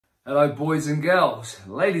Hello boys and girls,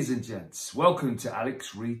 ladies and gents, welcome to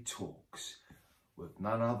Alex Reid Talks with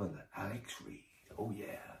none other than Alex Reid, oh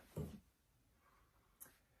yeah.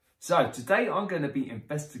 So today I'm going to be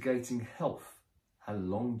investigating health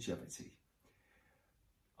and longevity.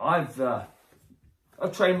 I've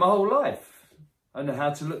trained my whole life. I know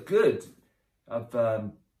how to look good. I've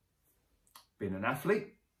been an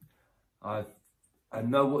athlete. I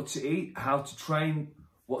know what to eat, how to train,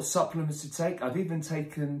 what supplements to take. I've even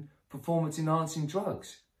taken performance enhancing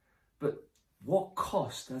drugs. But what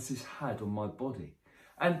cost has this had on my body?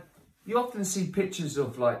 And you often see pictures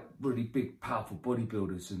of like really big, powerful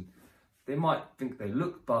bodybuilders and they might think they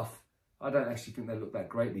look buff. I don't actually think they look that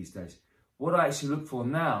great these days. What I actually look for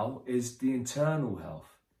now is the internal health.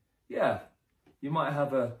 Yeah, you might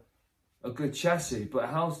have a good chassis, but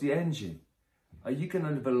how's the engine? Are you going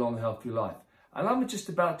to live a long, healthy life? And I'm just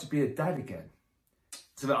about to be a dad again.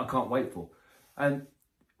 Something I can't wait for. And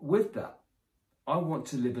with that, I want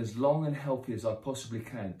to live as long and healthy as I possibly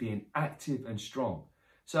can, being active and strong.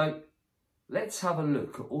 So let's have a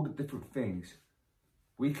look at all the different things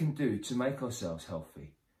we can do to make ourselves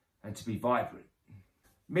healthy and to be vibrant.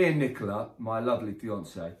 Me and Nicola, my lovely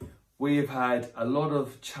fiance, we have had a lot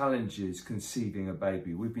of challenges conceiving a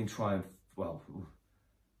baby. We've been trying, well,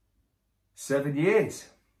 7 years.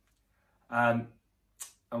 And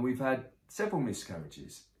we've had several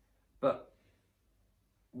miscarriages. But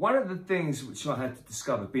one of the things which I had to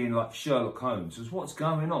discover, being like Sherlock Holmes, was what's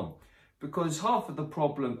going on. Because half of the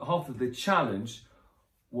problem, half of the challenge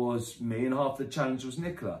was me and half the challenge was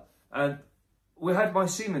Nicola. And we had my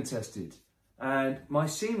semen tested. And my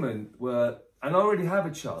semen were, and I already have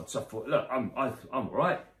a child. So I thought, look, I'm all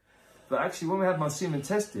right. But actually, when we had my semen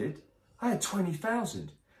tested, I had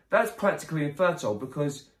 20,000. That's practically infertile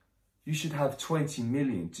because you should have 20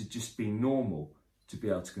 million to just be normal to be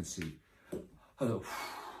able to conceive. I thought,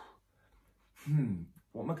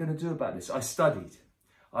 what am I going to do about this? I studied.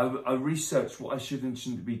 I researched what I should and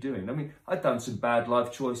shouldn't be doing. I mean, I'd done some bad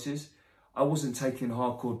life choices. I wasn't taking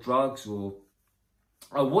hardcore drugs, or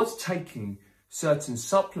I was taking certain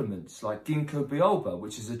supplements like ginkgo biloba,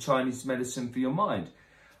 which is a Chinese medicine for your mind.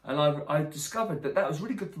 And I discovered that was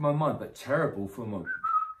really good for my mind, but terrible for my...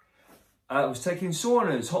 I was taking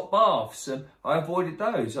saunas, hot baths, and I avoided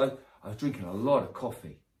those. I was drinking a lot of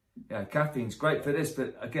coffee. Yeah, caffeine's great for this,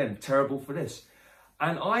 but again, terrible for this.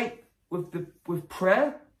 And with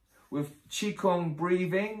prayer, with Qigong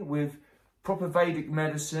breathing, with proper Vedic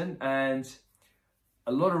medicine, and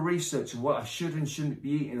a lot of research on what I should and shouldn't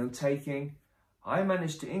be eating and taking, I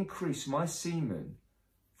managed to increase my semen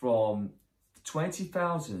from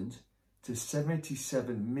 20,000 to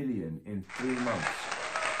 77 million in 3 months.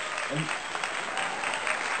 And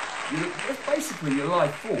it's basically your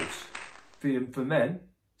life force for men.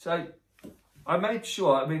 So I made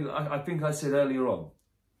sure, I mean, I think I said earlier on,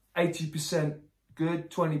 80% good,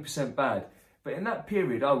 20% bad. But in that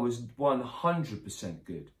period, I was 100%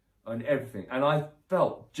 good on everything. And I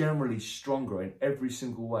felt generally stronger in every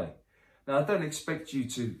single way. Now, I don't expect you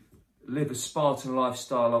to live a Spartan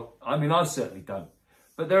lifestyle. I mean, I certainly don't.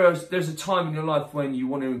 But there's a time in your life when you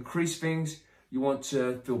want to increase things, you want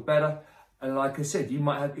to feel better. And like I said, you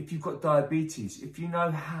might have, if you've got diabetes, if you know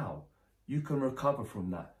how, you can recover from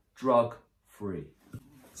that, drug-free.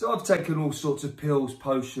 So I've taken all sorts of pills,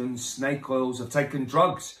 potions, snake oils. I've taken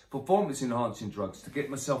drugs, performance-enhancing drugs, to get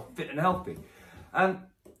myself fit and healthy. And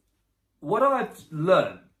what I've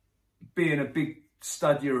learned, being a big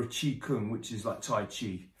studier of Qi Kung, which is like Tai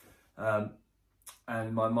Chi,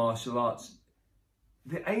 and my martial arts,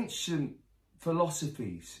 the ancient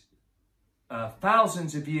philosophies,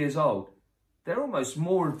 thousands of years old, they're almost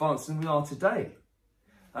more advanced than we are today.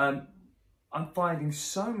 I'm finding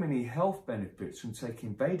so many health benefits from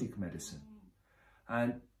taking Vedic medicine.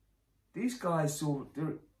 And these guys,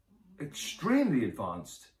 they're extremely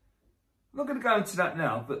advanced. I'm not going to go into that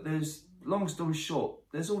now, but there's, long story short,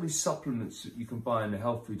 there's all these supplements that you can buy in the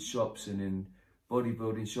health food shops and in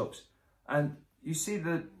bodybuilding shops. And you see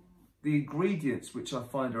the ingredients which I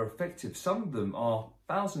find are effective. Some of them are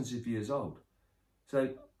thousands of years old. So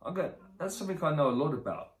that's something I know a lot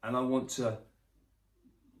about. And I want to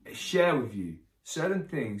share with you certain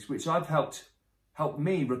things which I've helped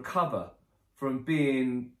me recover from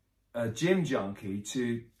being a gym junkie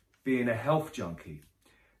to being a health junkie.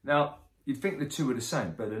 Now, you'd think the two are the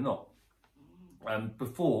same, but they're not.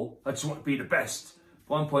 Before, I just want to be the best. At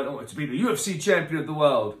one point, I wanted to be the UFC champion of the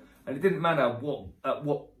world, and it didn't matter at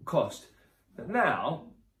what cost. But now,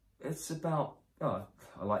 it's about, I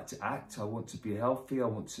like to act, I want to be healthy, I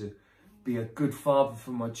want to be a good father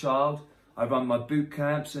for my child. I run my boot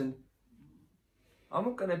camps, and I'm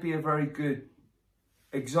not going to be a very good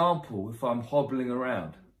example if I'm hobbling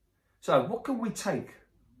around. So what can we take?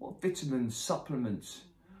 What vitamins, supplements,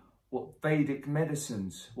 what Vedic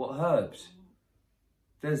medicines, what herbs?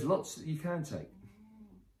 There's lots that you can take.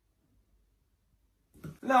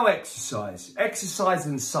 Now exercise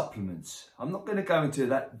and supplements. I'm not going to go into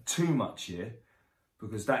that too much here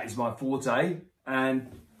because that is my forte,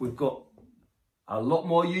 and we've got a lot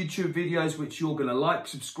more YouTube videos which you're going to like,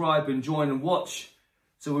 subscribe and join and watch.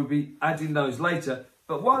 So we'll be adding those later.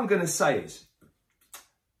 But what I'm going to say is,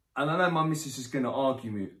 and I know my missus is going to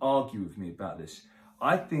argue with me about this,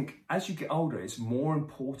 I think as you get older, it's more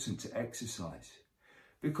important to exercise.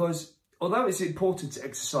 Because although it's important to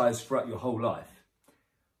exercise throughout your whole life,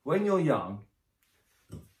 when you're young,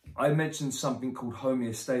 I mentioned something called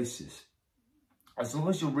homeostasis. As long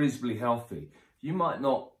as you're reasonably healthy, you might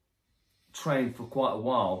not train for quite a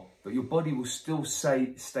while, but your body will still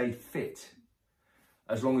stay fit.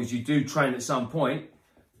 As long as you do train at some point.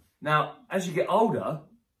 Now, as you get older,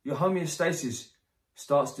 your homeostasis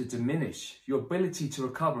starts to diminish. Your ability to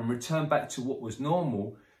recover and return back to what was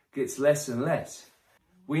normal gets less and less.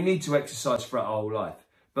 We need to exercise throughout our whole life.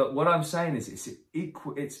 But what I'm saying is it's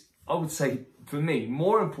I would say, for me,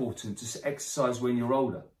 more important to exercise when you're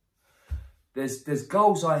older. There's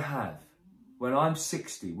goals I have when I'm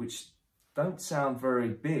 60, which don't sound very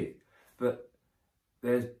big, but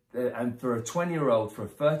and for a 20-year-old, for a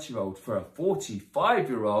 30-year-old, for a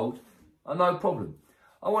 45-year-old, no problem.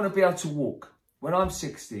 I want to be able to walk, when I'm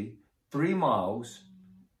 60, 3 miles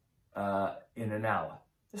in an hour.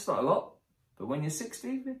 That's not a lot, but when you're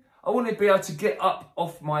 60, I want to be able to get up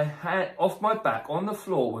off my back on the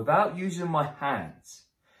floor without using my hands.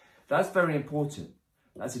 That's very important.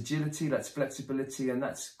 That's agility, that's flexibility, and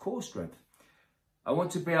that's core strength. I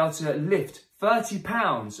want to be able to lift 30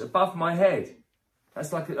 pounds above my head. That's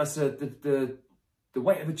the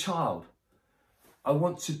weight of a child. I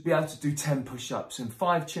want to be able to do 10 push-ups and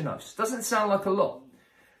 5 chin-ups. Doesn't sound like a lot.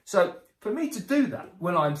 So for me to do that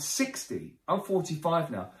when I'm 60, I'm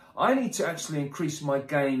 45 now, I need to actually increase my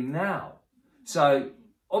game now. So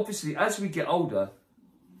obviously as we get older,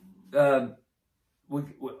 our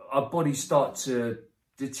bodies start to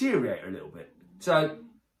deteriorate a little bit. So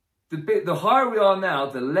the higher we are now,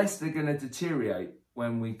 the less they're going to deteriorate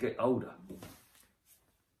when we get older.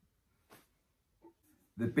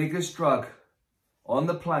 The biggest drug on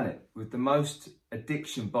the planet with the most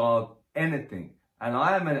addiction bar anything, and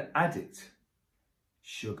I am an addict,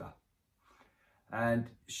 sugar. And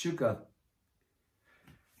sugar,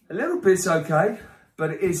 a little bit's okay,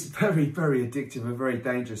 but it is very, very addictive and very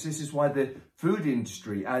dangerous. This is why the food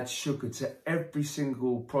industry adds sugar to every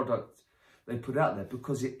single product they put out there,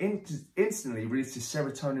 because it instantly releases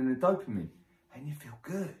serotonin and dopamine, and you feel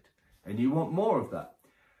good, and you want more of that.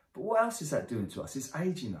 But what else is that doing to us? It's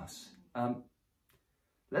aging us.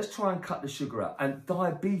 Let's try and cut the sugar out. And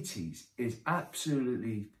diabetes is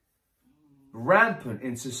absolutely rampant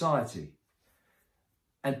in society.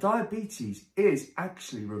 And diabetes is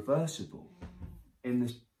actually reversible. I'm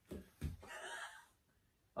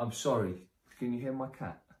sorry, can you hear my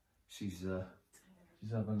cat? She's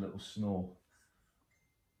having a little snore.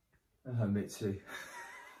 Hello, Mitzi.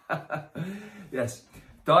 Yes,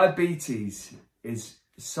 diabetes is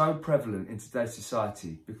so prevalent in today's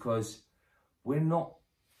society because we're not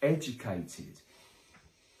educated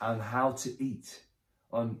on how to eat,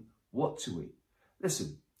 on what to eat.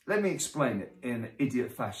 Listen, let me explain it in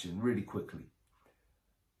idiot fashion really quickly.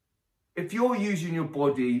 If you're using your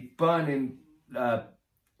body, burning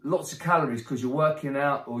lots of calories because you're working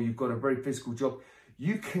out or you've got a very physical job,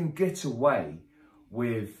 you can get away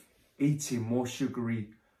with eating more sugary,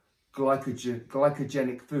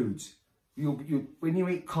 glycogenic foods. When you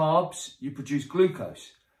eat carbs, you produce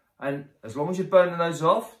glucose. And as long as you're burning those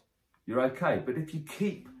off, you're okay. But if you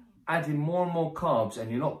keep adding more and more carbs and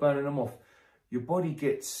you're not burning them off, your body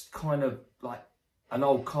gets kind of like an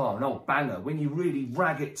old car, an old banger. When you really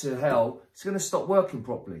rag it to hell, it's going to stop working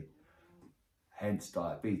properly. Hence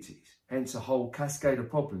diabetes, hence a whole cascade of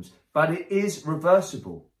problems. But it is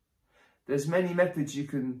reversible. There's many methods you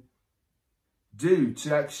can do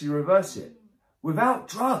to actually reverse it without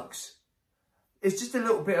drugs. It's just a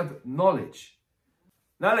little bit of knowledge.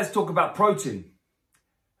 Now let's talk about protein.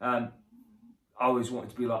 I always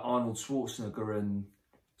wanted to be like Arnold Schwarzenegger and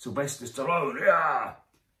Sylvester Stallone, yeah!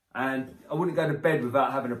 And I wouldn't go to bed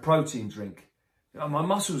without having a protein drink. You know, my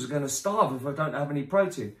muscles are going to starve if I don't have any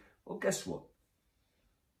protein. Well, guess what?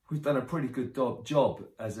 We've done a pretty good job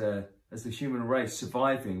as the human race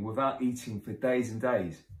surviving without eating for days and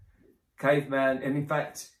days. Caveman, and in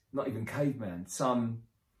fact, not even caveman, some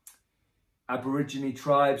Aborigine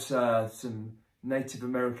tribes, some Native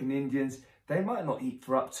American Indians, they might not eat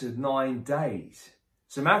for up to 9 days.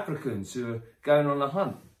 Some Africans who are going on a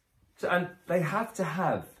hunt. So, and they have to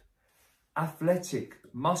have athletic,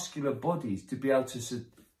 muscular bodies to be able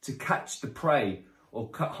to catch the prey or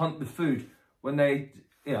hunt the food when they,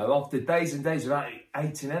 you know, after days and days without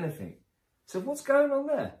eating anything. So what's going on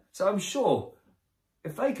there? So I'm sure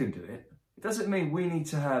if they can do it, it doesn't mean we need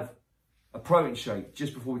to have a protein shake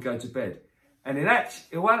just before we go to bed. And in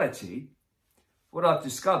actuality, what I've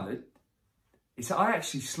discovered is that I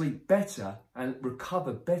actually sleep better and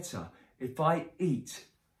recover better if I eat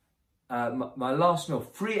my last meal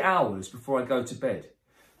 3 hours before I go to bed,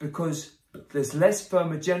 because there's less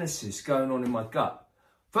thermogenesis going on in my gut.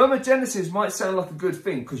 Thermogenesis might sound like a good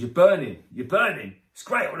thing because you're burning. It's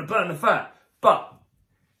great, I want to burn the fat. But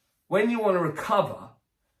when you want to recover,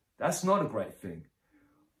 that's not a great thing.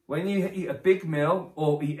 When you eat a big meal,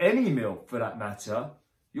 or eat any meal for that matter,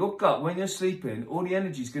 your gut, when you're sleeping, all the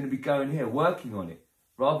energy is going to be going here, working on it,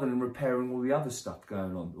 rather than repairing all the other stuff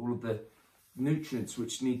going on, all of the nutrients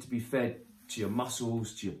which need to be fed to your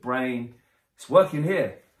muscles, to your brain. It's working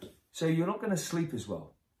here. So you're not going to sleep as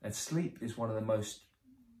well. And sleep is one of the most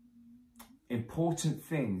important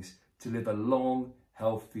things to live a long,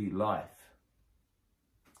 healthy life.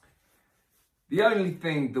 The only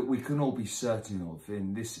thing that we can all be certain of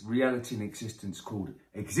in this reality and existence called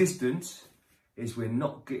existence is we're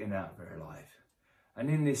not getting out very alive. And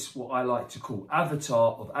in this, what I like to call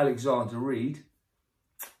avatar of Alexander Reid,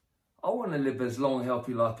 I want to live as long,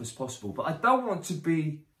 healthy life as possible. But I don't want to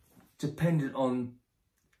be dependent on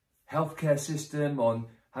healthcare system, on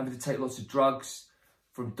having to take lots of drugs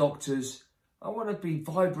from doctors. I want to be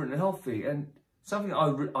vibrant and healthy. And something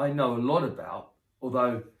I know a lot about,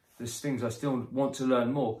 although there's things I still want to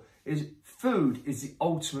learn more, is food is the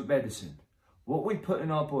ultimate medicine. What we put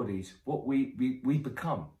in our bodies, what we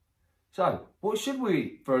become. So, what should we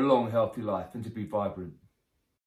eat for a long, healthy life and to be vibrant?